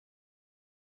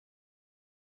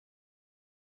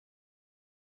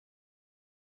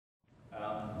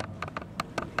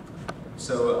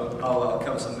So I'll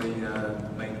cover some of the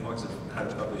main points of how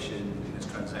to publish in these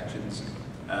transactions.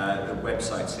 The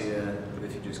website's here, but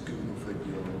if you just Google for it,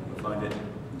 you'll find it.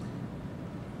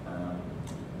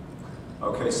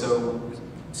 Okay, so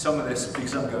some of this,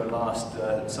 because I'm going last,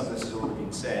 some of this has already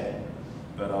been said,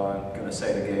 but I'm going to say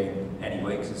it again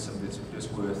anyway, because it's something that's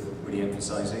just worth really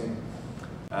emphasizing.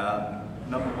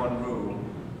 Number one rule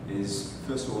is,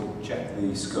 first of all, check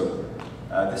the scope.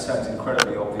 This sounds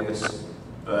incredibly obvious,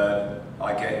 but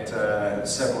I get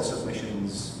several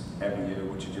submissions every year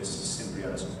which are just simply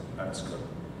out of scope.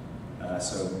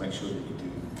 So make sure that you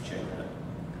do check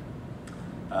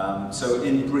that. So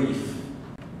in brief,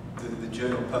 the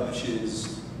journal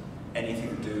publishes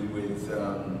anything to do with,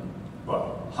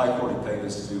 well, high quality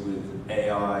papers to do with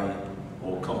AI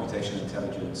or computational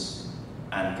intelligence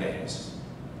and games.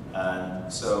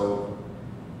 And so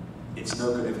it's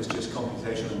no good if it's just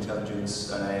computational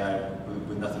intelligence and AI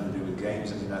with nothing to do with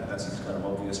games. I mean, that seems kind of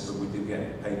obvious, but we do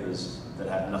get papers that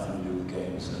have nothing to do with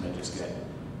games and they just get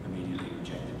immediately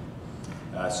rejected.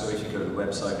 So if you go to the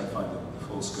website, you find the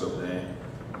full scope there.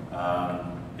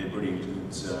 It really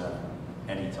includes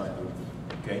any type of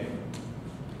game.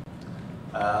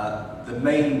 The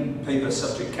main paper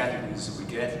subject categories that we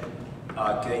get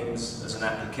are games as an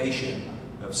application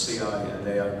of CI and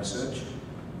AI research.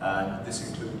 And this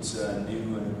includes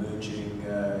new and emerging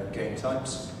game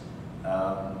types.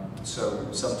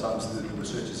 So sometimes the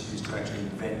research is used to actually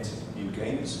invent new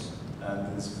games.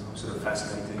 And there's sort of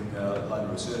fascinating line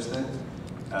of research there.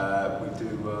 We do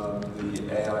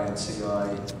the AI and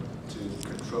CI to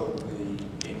control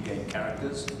the in-game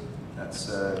characters. That's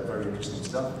very interesting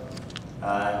stuff.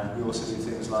 And we also do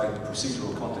things like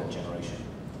procedural content generation.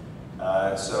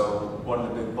 So one of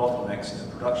the big bottlenecks in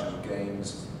the production of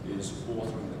games is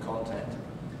authoring the content.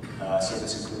 So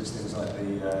this includes things like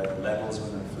the levels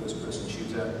within a first-person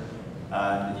shooter,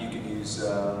 and you can use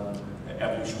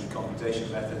evolutionary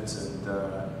computation methods and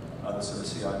other sort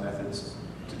of CI methods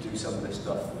to do some of this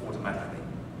stuff automatically.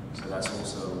 So that's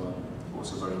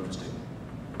also very interesting.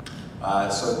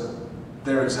 So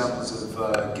there are examples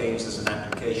of games as an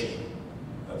application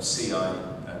of CI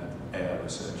and AI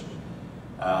research.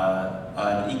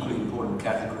 An equally important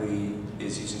category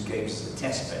is using games as a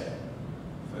test bed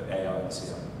for AI and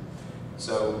CI.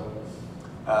 So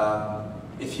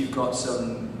if you've got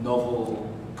some novel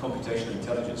computational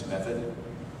intelligence method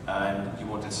and you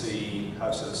want to see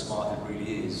how sort of smart it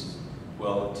really is,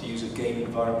 well, to use a game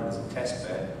environment as a test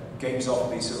bed, games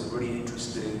offer these sort of really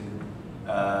interesting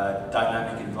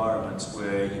dynamic environments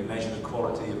where you measure the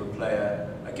quality of a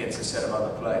player against a set of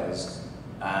other players,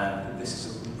 and this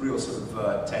is a real sort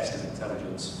of test of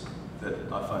intelligence that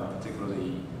I find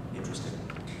particularly interesting.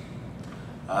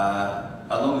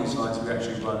 Along these lines, we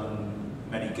actually run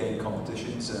many game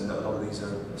competitions, and a lot of these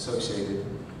are associated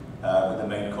with the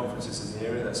main conferences in the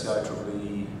area. That's the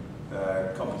IEEE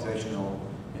Computational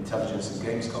Intelligence and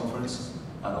Games Conference,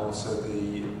 and also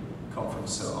the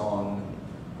conference on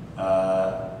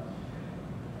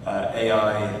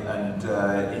AI and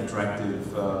interactive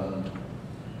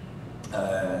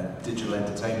digital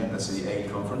entertainment. That's the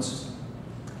AID conference.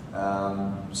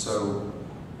 So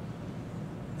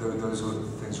those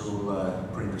things are all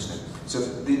pretty interesting. So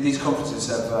these conferences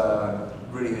have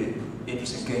really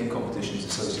interesting game competitions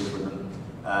associated with them,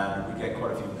 and we get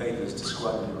quite a few papers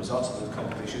describing the results of those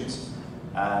competitions,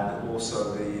 and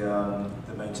also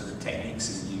the main sort of techniques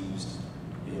that are used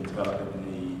in developing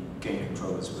the game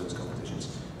controllers for those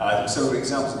competitions. So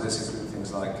examples of this include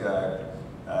things like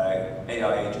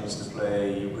AI agents to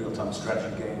play real-time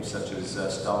strategy games such as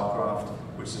StarCraft,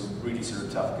 which is a really sort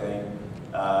of tough game.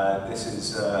 This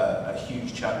is a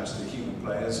huge challenge to human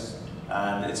players,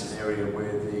 and it's an area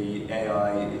where the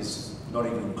AI is not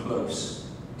even close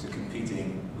to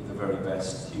competing with the very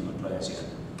best human players yet.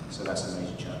 So that's a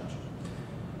major challenge.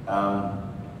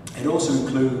 It also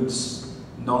includes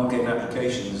non-game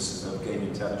applications of game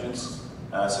intelligence.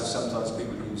 So sometimes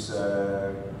people use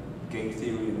game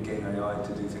theory and game AI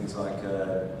to do things like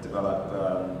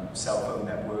develop cell phone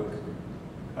network,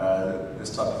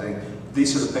 this type of thing.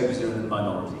 These sort of papers are in the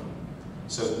minority.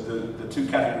 So the two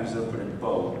categories that are put in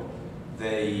bold,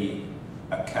 they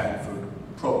account for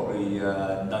probably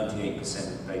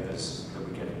 98% of papers that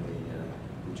we get in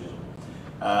the journal.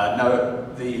 Now,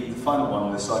 the final one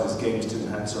on this slide is games to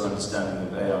enhance our understanding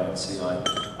of AI and CI,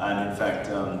 and in fact,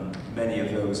 many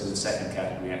of those in the second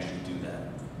category actually do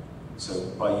that. So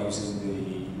by using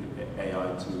the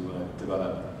AI to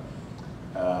develop,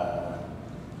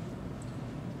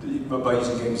 but by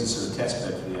using games as sort of test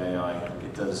bed for the AI,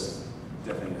 it does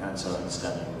definitely enhance our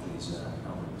understanding of these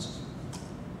algorithms.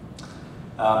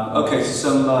 Okay, so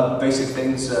some basic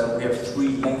things. We have 3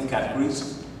 length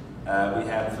categories. We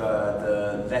have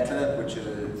the letter, which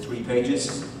are 3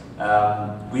 pages.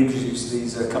 We introduced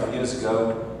these a couple of years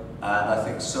ago, and I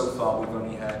think so far we've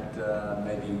only had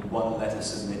maybe 1 letter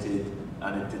submitted,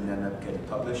 and it didn't end up getting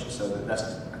published, so that's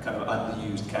a kind of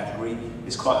underused category.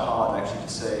 It's quite hard actually to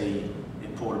say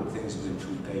important things within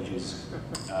 3 pages.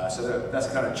 So that's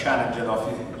the kind of challenge I'd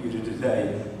offer you to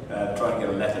today, try and get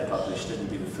a letter published, and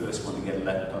you'll be the first one to get a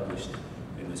letter published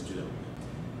in this journal.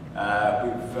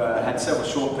 We've had several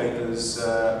short papers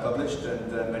published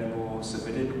and many more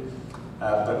submitted,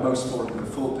 but most fall in the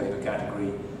full paper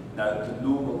category. Now, the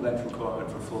normal length requirement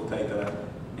for a full paper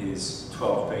is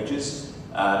 12 pages,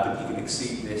 but you can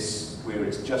exceed this where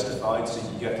it's justified, so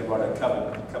you have to write a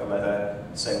cover letter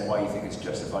saying why you think it's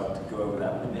justified to go over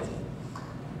that limit.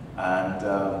 And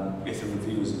if the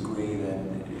reviewers agree,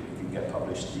 then it can get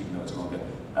published even though it's longer.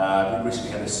 We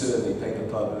recently had a survey paper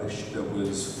published that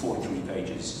was 43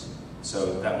 pages,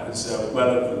 so that was well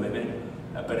over the limit.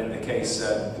 But in the case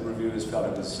the reviewers felt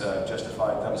it was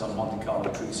justified, that was on Monte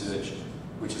Carlo tree search,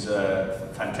 which is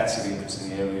a fantastically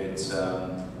interesting area. It's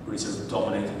really sort of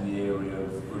dominating the area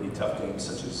of really tough games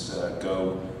such as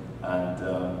Go, and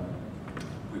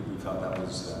we felt that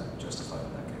was justified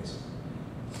in that case.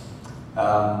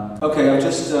 Okay, I've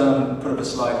just put up a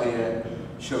slide here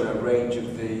showing a range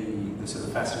of the sort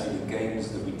of fascinating games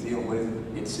that we deal with.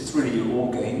 It's really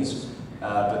all games,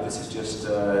 but this is just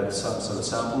some sort of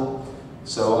sample.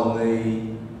 So on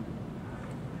the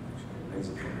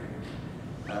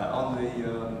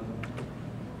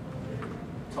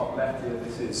top left here,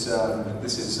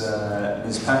 this is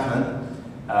Ms. Pac-Man,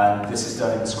 and this is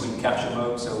done in screen capture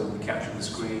mode. So we capture the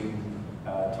screen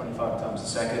 25 times a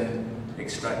second,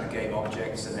 extract the game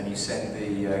objects, and then you send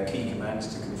the key commands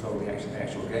to control the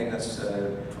actual game. That's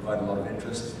provided a lot of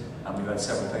interest, and we've had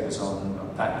several papers on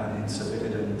Pac-Man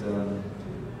submitted and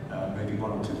maybe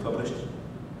 1 or 2 published.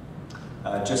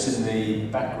 Just in the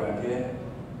background here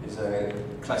is a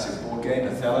classic board game,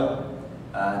 Othello,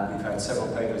 and we've had several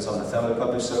papers on Othello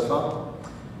published so far.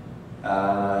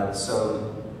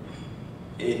 So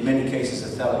in many cases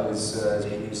Othello has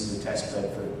been used as a test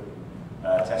bed for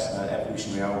testing out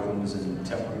evolutionary algorithms and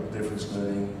temporal difference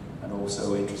learning, and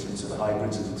also interest in sort of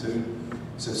hybrids of the two.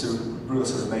 So it's a real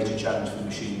sort of major challenge for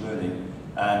machine learning.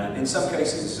 And in some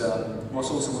cases, what's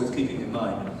also worth keeping in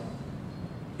mind,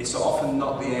 it's often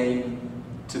not the aim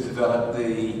to develop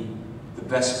the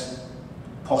best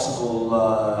possible,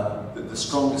 the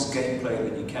strongest gameplay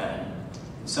that you can.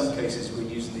 In some cases, we're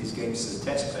using these games as a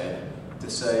test bed to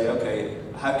say, okay,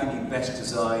 how can you best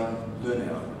design learning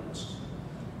algorithms?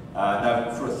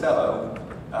 Now, for Othello,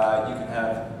 you can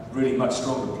have really much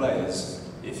stronger players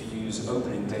if you use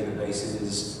opening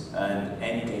databases and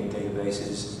endgame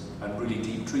databases and really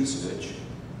deep tree search,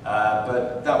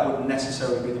 but that wouldn't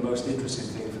necessarily be the most interesting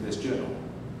thing for this journal.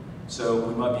 So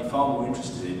we might be far more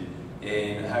interested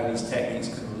in how these techniques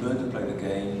can learn to play the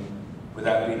game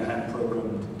without being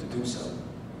hand-programmed to do so.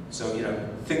 So, you know,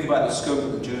 think about the scope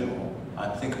of the journal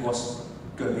and think of what's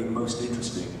going to be most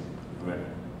interesting. Right.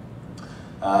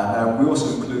 Now, we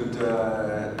also include,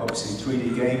 obviously,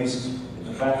 3D games. In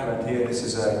the background here, this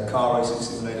is a car racing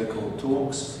simulator called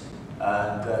Torx,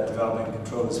 and developing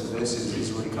controllers for this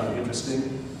is really kind of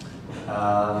interesting.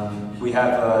 We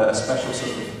have a special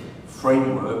sort of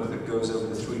framework that goes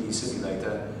over the 3D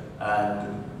simulator,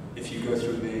 and if you go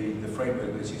through the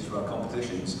framework that's used for our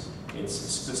competitions, it's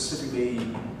specifically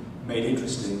made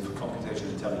interesting for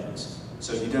computational intelligence.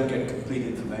 So you don't get complete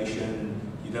information,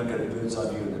 you don't get a bird's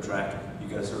eye view of the track, you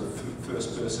get a sort of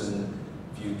first-person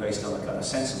view based on a kind of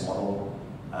sensor model,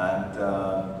 and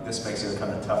this makes it a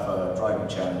kind of tougher driving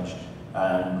challenge,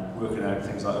 and working out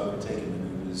things like overtaking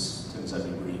maneuvers turns out to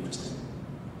be really interesting.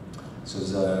 So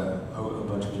there's a whole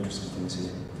bunch of interesting things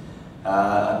here.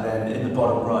 And then in the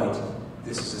bottom right,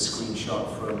 this is a screenshot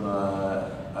from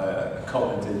a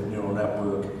cognitive neural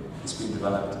network that's been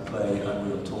developed to play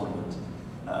Unreal Tournament.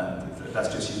 And that's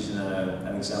just using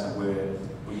an example where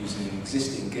we're using an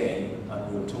existing game,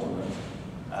 Unreal Tournament,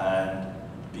 and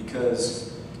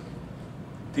because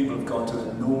people have gone to an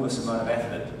enormous amount of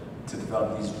effort to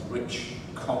develop these rich,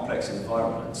 complex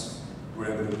environments,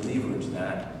 we're able to leverage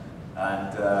that,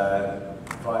 and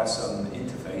via some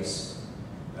interface,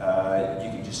 you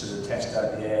can just sort of test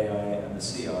out the AI and the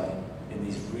CI in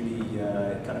these really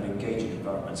kind of engaging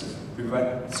environments. We've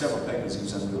read several papers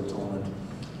using Unreal Tournament,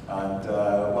 and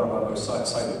one of our most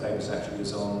cited papers actually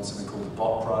is on something called the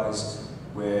Bot Prize,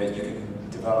 where you can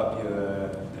develop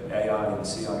your AI and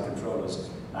CI controllers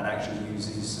and actually use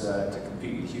these to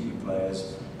compete with human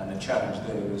players. And the challenge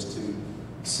there is to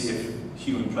see if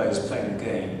human players playing the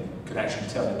game can actually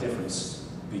tell the difference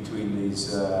between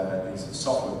these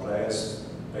software players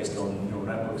based on neural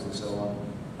networks and so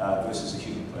on versus the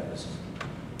human players.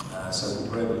 So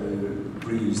we're able to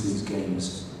reuse these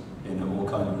games in all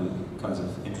kinds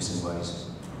of interesting ways.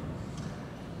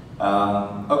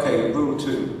 Okay, rule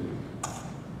 2,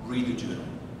 read the journal.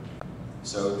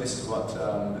 So this is what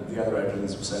the other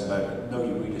editors were saying about know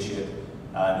your readership,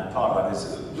 and part of that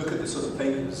is look at the sort of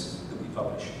papers that we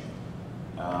publish.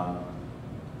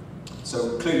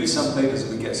 So clearly some papers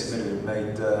that we get submitted have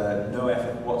made no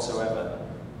effort whatsoever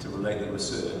to relate the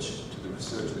research to the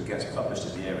research that gets published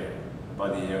in the area. By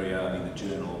the area, I mean the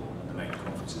journal and the main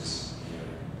conferences in the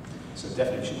area. So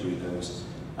definitely should read those.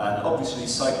 And obviously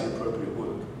cite the appropriate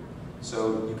work.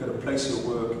 So you've got to place your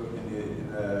work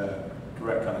in the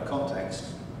correct kind of context,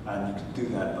 and you can do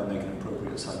that by making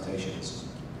appropriate citations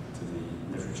to the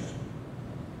literature.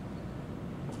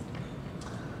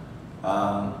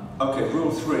 Okay,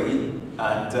 rule 3,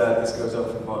 and this goes on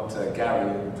from what Gary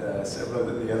and several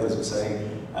of the others were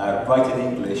saying, write in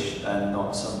English and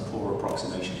not some poor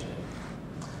approximation.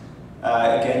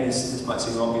 Again, this might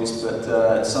seem obvious,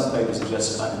 but some papers are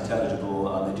just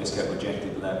unintelligible and they just get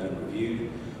rejected without being reviewed.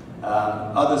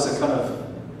 Others are kind of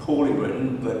poorly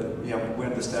written, but you know, we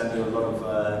understand there are a lot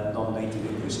of non-native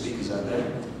English speakers out there.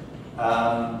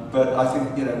 But I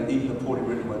think even the poorly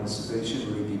written ones, they should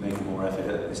really be making more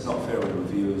effort. It's not fair on the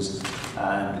reviewers,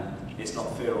 and it's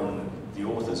not fair on the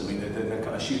authors. I mean, they're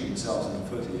kind of shooting themselves in the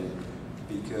foot here,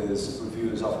 because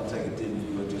reviewers often take a dim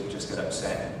view and just get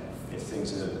upset if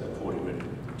things are poorly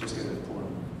written. Just get a poor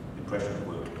impression of the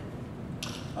work.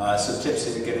 So tips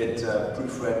here to get it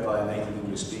proofread by a native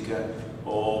English speaker,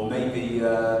 or maybe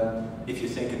if you're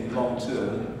thinking long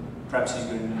term, perhaps you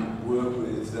can work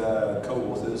with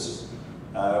co-authors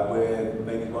where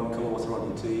maybe one co-author on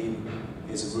your team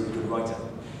is a really good writer,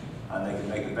 and they can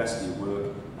make the best of your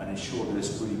work and ensure that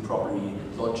it's really properly,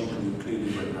 logically and clearly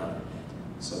written out.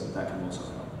 So that can also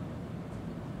help.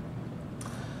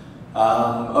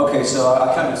 Okay, so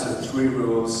I kind of sort of 3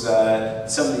 rules.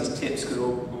 Some of these tips could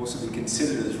also be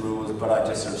considered as rules, but I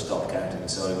just sort of stopped counting.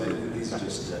 So these are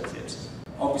just tips.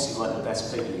 Obviously, write the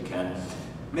best paper you can.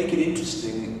 Make it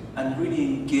interesting and really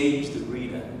engage the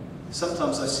reader.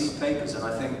 Sometimes I see papers and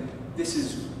I think this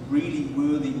is really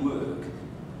worthy work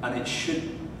and it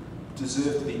should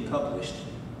deserve to be published,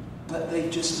 but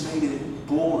they've just made it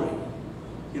boring.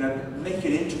 Make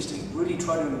it interesting. Really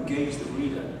try to engage the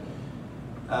reader.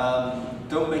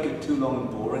 Don't make it too long and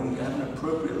boring. Have an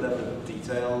appropriate level of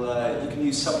detail. You can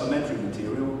use supplementary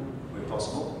material where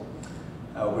possible,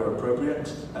 where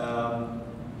appropriate.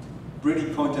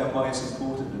 Really point out why it's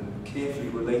important and carefully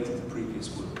relate to the previous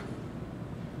work.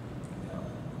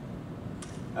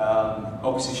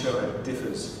 Obviously show how it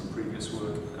differs from previous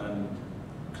work and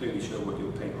clearly show what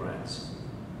your paper adds.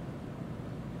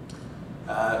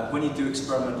 When you do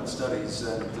experimental studies,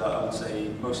 and I would say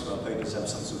most of our papers have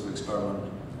some sort of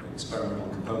experimental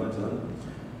component to them,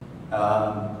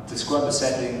 describe the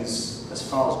settings as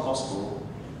far as possible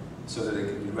so that they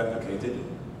can be replicated.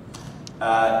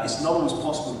 It's not always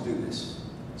possible to do this.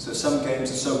 So some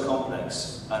games are so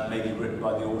complex and maybe written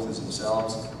by the authors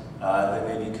themselves, they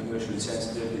may be commercially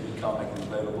sensitive that you can't make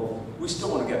them available. We still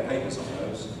want to get papers on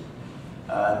those.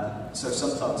 So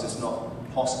sometimes it's not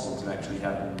possible to actually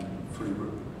have them fully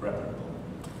replicable,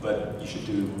 but you should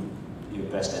do your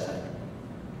best effort.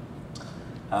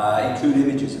 Include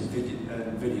images and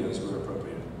videos where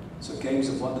appropriate. So games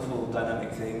are wonderful,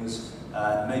 dynamic things,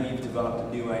 and maybe you've developed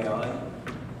a new AI,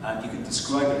 and you can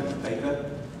describe it in the paper,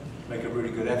 make a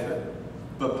really good effort,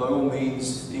 but by all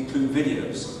means include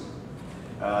videos.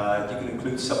 You can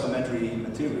include supplementary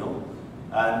material,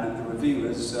 and the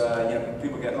reviewers,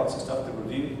 people get lots of stuff to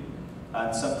review,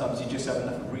 and sometimes you just have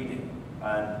enough of reading.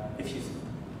 And if you're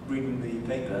reading the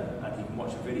paper and you can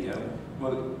watch a video,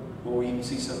 or you can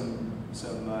see some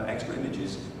extra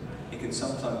images, it can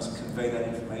sometimes convey that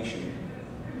information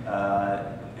in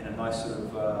a nice sort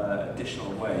of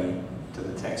additional way to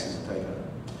the text in the paper.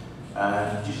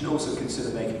 And you should also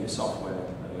consider making your software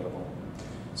available.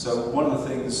 So one of the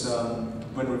things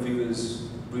when reviewers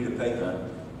read a paper,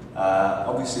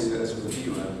 obviously as a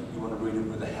reviewer, you want to read it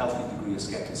with a healthy degree of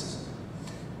skepticism.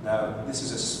 Now, this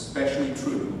is especially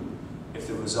true if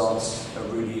the results are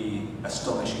really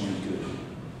astonishingly good.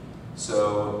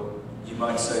 So you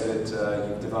might say that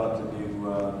you've developed a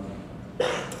new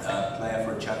player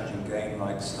for a challenging game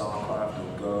like StarCraft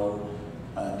or Go,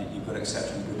 and you've got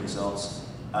exceptionally good results,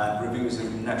 and reviewers are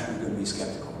naturally going to be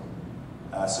skeptical.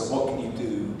 So what can you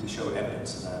do to show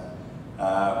evidence of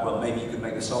that? Well, maybe you could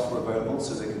make the software available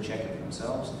so they can check it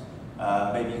themselves.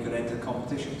 maybe you can enter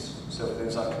competitions. So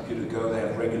things like Computer Go, they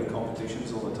have regular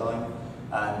competitions all the time.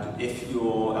 And if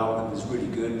your algorithm is really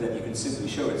good, then you can simply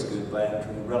show it's good by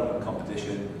entering a relevant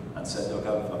competition and say, look,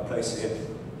 I've placed here.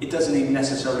 It doesn't even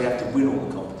necessarily have to win all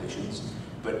the competitions,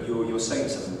 but you're saying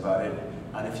something about it.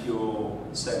 And if you're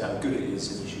saying how good it is,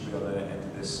 then you should be able to enter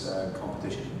this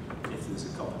competition, if there's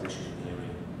a competition in the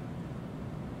area.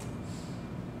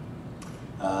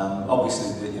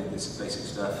 Obviously, this is basic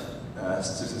stuff.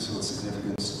 Statistical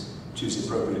significance, choose the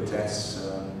appropriate tests,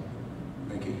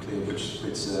 make it clear which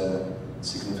bits are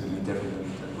significantly different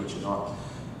and which are not.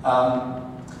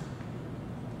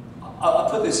 I'll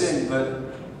put this in,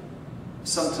 but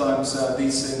sometimes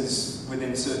these things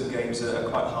within certain games are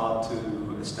quite hard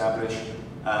to establish,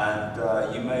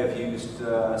 and you may have used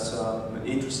some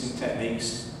interesting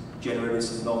techniques, generated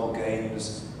some novel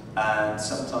games, and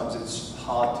sometimes it's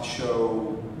hard to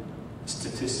show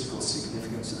statistical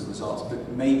significance of the results, but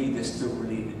maybe they're still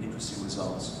really interesting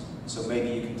results. So maybe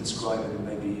you can describe it and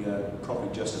maybe properly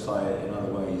justify it in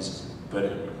other ways, but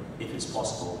if it's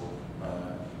possible,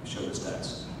 show the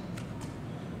stats.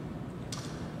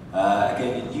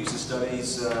 Again, user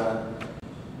studies,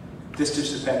 this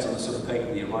just depends on the sort of paper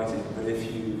that you're writing, but if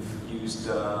you've used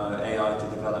AI to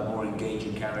develop more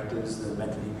engaging characters that are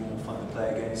meant to be more fun to play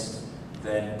against,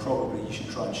 then probably you should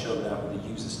try and show that with a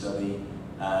user study,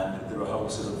 and there are a whole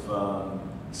sort of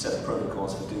set of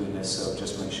protocols for doing this, so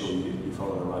just make sure you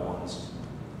follow the right ones,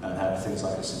 and have things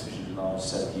like a sufficiently large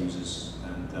set of users,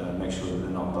 and make sure that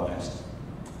they're not biased.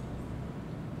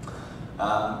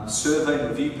 Survey and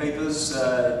review papers,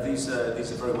 these are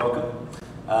very welcome.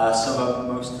 Some of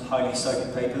the most highly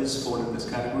cited papers fall in this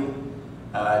category.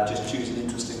 Just choose an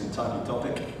interesting and timely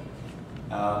topic.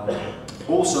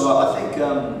 Also, I think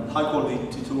high quality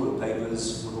tutorial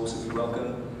papers would also be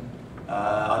welcome.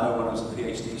 I know when I was a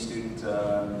PhD student,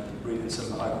 reading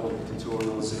some high quality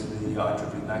tutorials in the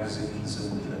IEEE magazines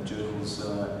and journals,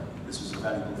 this was a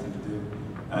valuable thing to do.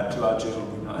 To our journal,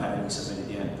 we've not had any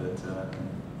submitted yet, but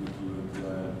we would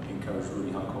encourage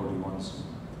really high quality ones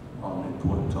on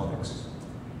important topics.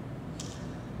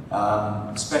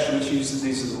 Special issues,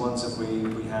 these are the ones that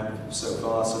we have so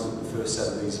far, so the first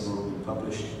set of these have already been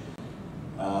published.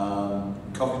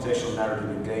 Computational narrative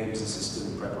in games, this is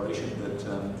still in preparation, but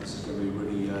this is going to be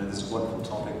really, this is a wonderful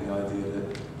topic, the idea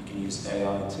that you can use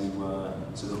AI to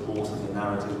sort of alter the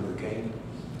narrative of the game.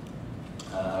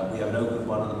 We have an open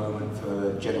one at the moment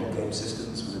for general game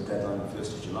systems with a deadline of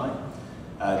 1st of July.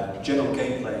 General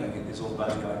game playing is all about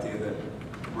the idea that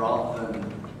rather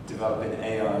than developing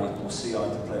AI or CI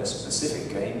to play a specific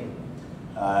game,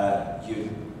 you're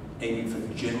aiming for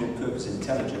general purpose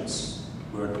intelligence,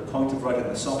 where at the point of writing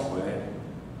the software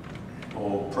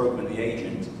or programming the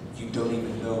agent, you don't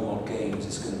even know what games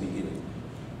it's going to be given.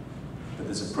 But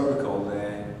there's a protocol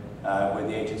there where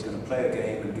the agent's going to play a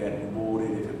game and get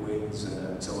rewarded if it wins,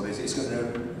 and so on. It's going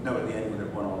to know at the end whether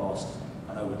it won or lost,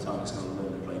 and over time it's going to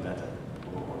learn to play better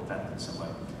or advance in some way.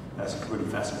 That's really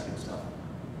fascinating stuff.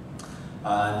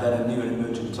 And then a new and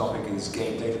emerging topic is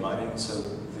game data mining. So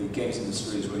the games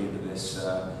industry is really into this.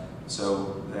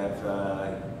 So they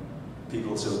have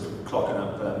people sort of clocking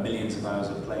up millions of hours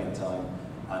of playing time,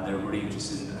 and they're really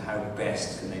interested in how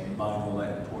best can they mine all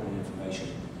that important information.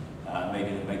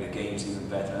 Maybe to make the games even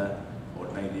better, or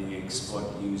maybe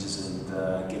exploit users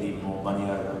and get even more money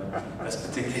out of them. That's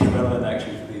particularly relevant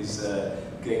actually for these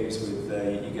games with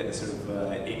you get the sort of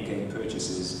in-game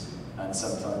purchases. And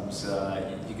sometimes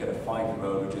you get a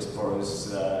 5-year-old who just borrows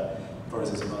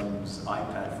his mum's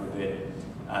iPad for a bit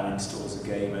and installs a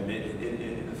game, and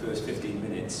in the first 15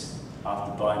 minutes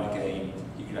after buying a game,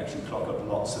 you can actually clock up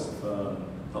lots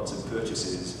of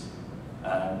purchases,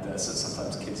 and so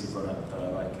sometimes kids have run up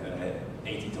like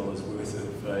 $80 worth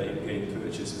of in-game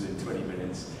purchase within 20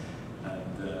 minutes,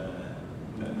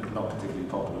 and not particularly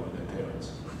popular with their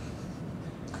parents.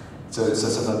 So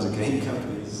sometimes the game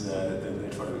companies, they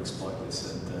try to exploit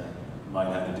this and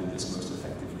mine how to do this most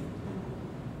effectively.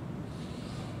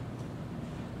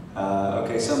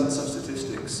 Okay, some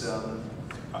statistics.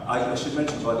 I should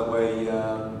mention, by the way,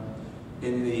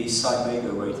 in the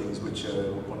Cimego ratings, which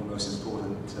are one of the most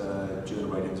important journal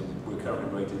ratings, we're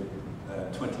currently rated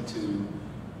 22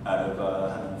 out of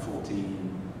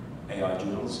 114 AI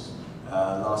journals.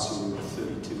 Last year we were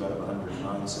 32 out of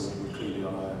 109, so we're clearly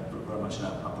on very much an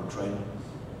upward trend,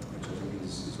 which I think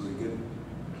is really good.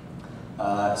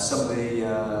 Some of the,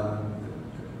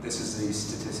 this is the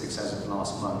statistics as of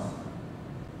last month.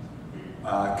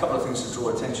 A couple of things to draw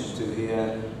attention to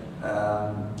here.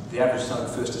 The average time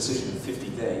first decision of 50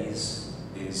 days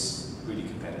is really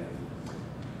competitive.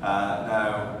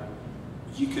 Now,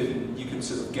 you can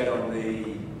sort of get on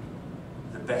the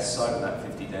best side of that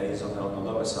 50 days, on the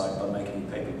lower side by making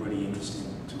the paper really interesting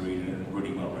to read and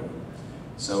really well written.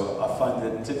 So I find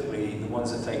that typically the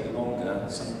ones that take longer,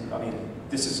 I mean,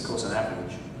 this is of course an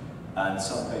average, and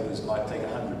some papers might take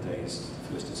 100 days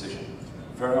for first decision.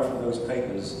 Very often those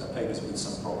papers are papers with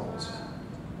some problems,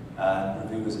 and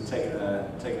reviewers have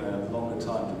taken a longer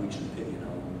time to reach an opinion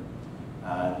on them.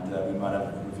 And we might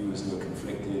have reviewers who are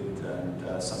conflicted,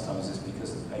 and sometimes it's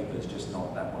because the paper is just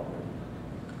not that well written.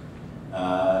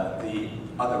 The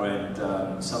other end,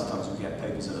 sometimes we get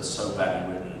papers that are so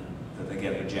badly written that they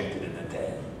get rejected in a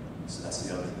day. So that's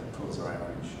the other thing that pulls our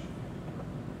average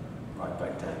right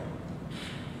back down.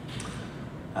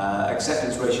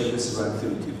 Acceptance ratio, this is around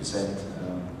 32%,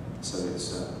 so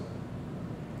it's,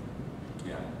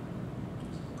 yeah,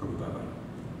 probably about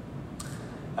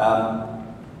right.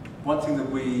 One thing that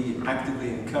we actively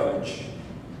encourage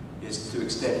is to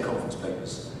extend conference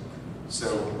papers. So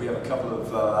we have a couple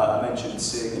of, I mentioned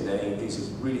SIG and A, these are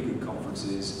really good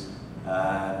conferences,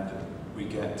 and we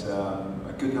get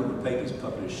a good number of papers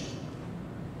published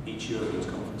each year at those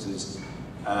conferences.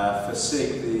 For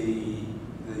SIG, the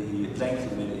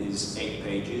length limit is 8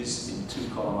 pages in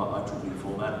 2-column IEEE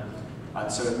format,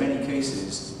 and so in many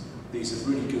cases these are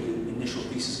really good initial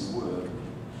pieces of work,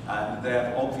 and they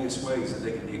have obvious ways that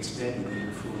they can be extended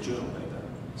even for a journal paper.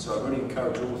 So I really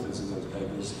encourage authors of those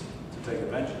papers to take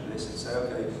advantage of this and say,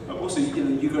 okay, also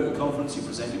you go to the conference, you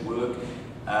present your work,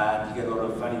 and you get a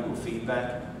lot of valuable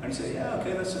feedback, and you say, yeah,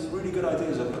 okay, that's some really good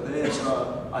ideas I've got there,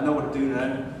 so I know what to do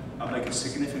now. I'll make a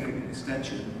significant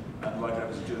extension and write it up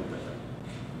as a journal paper.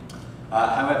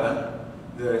 However,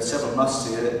 there are several musts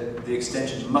here. The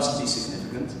extension must be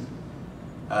significant.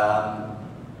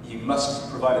 You must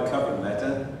provide a covering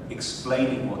letter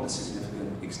explaining what the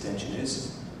significant extension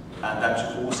is, and that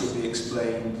should also be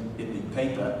explained in the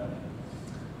paper.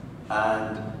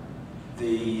 And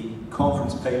the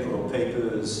conference paper or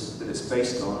papers that it's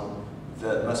based on,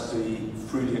 that must be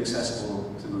freely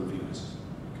accessible to the reviewers.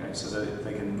 Okay, so that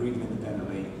they can read them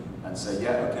independently and say,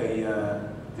 yeah, okay,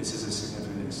 this is a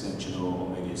significant extension, or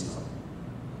maybe it's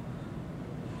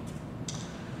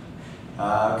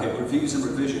not. Okay, reviews and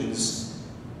revisions.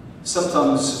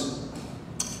 Sometimes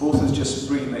authors just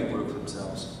really make work for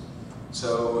themselves.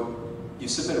 So you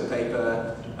submit a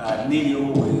paper, nearly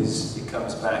always it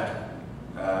comes back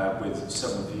with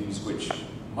some reviews which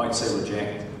might say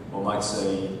reject or might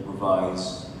say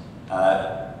revise.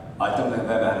 I don't think I've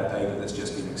ever had a paper that's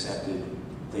just been accepted.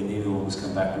 They nearly always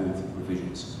come back with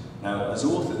revisions. Now, as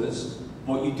authors,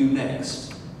 what you do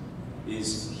next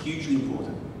is hugely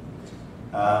important.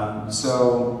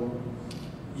 So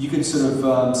you can sort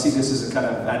of see this as a kind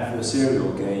of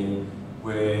adversarial game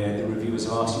where the reviewers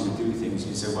have asked you to do things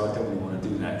and you say, well, I don't really want to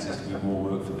do that because it's going to be more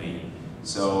work for me.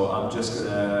 So I'm just going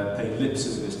to pay lip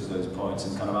service to those points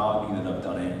and kind of argue that I've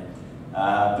done it.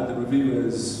 But the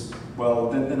reviewers, well,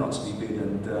 they're not stupid,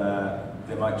 and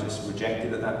they might just reject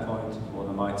it at that point, or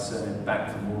they might send it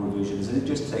back for more revisions, and it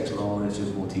just takes longer, it's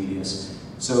just more tedious.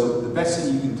 So the best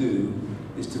thing you can do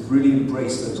is to really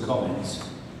embrace those comments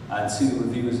and see the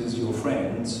reviewers as your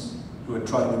friends who are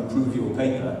trying to improve your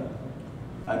paper,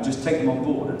 and just take them on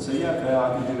board and say, yeah, okay,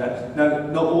 I can do that. Now,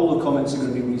 not all the comments are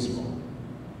going to be reasonable.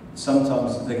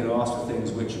 Sometimes they're going to ask for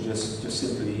things which are just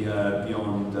simply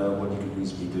beyond what you can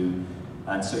reasonably do,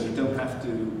 and so you don't have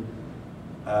to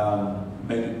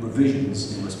make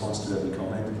revisions in response to every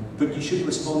comment, but you should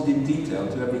respond in detail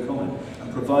to every comment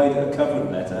and provide a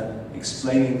covering letter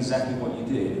explaining exactly what you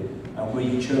did, and where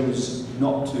you chose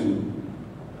not to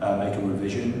make a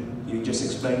revision, you just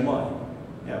explain why.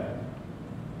 Yeah.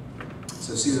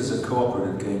 So see it as a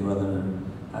cooperative game rather than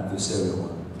an adversarial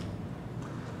one.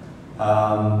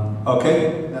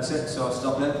 Okay, that's it, so I'll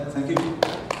stop there. Thank you.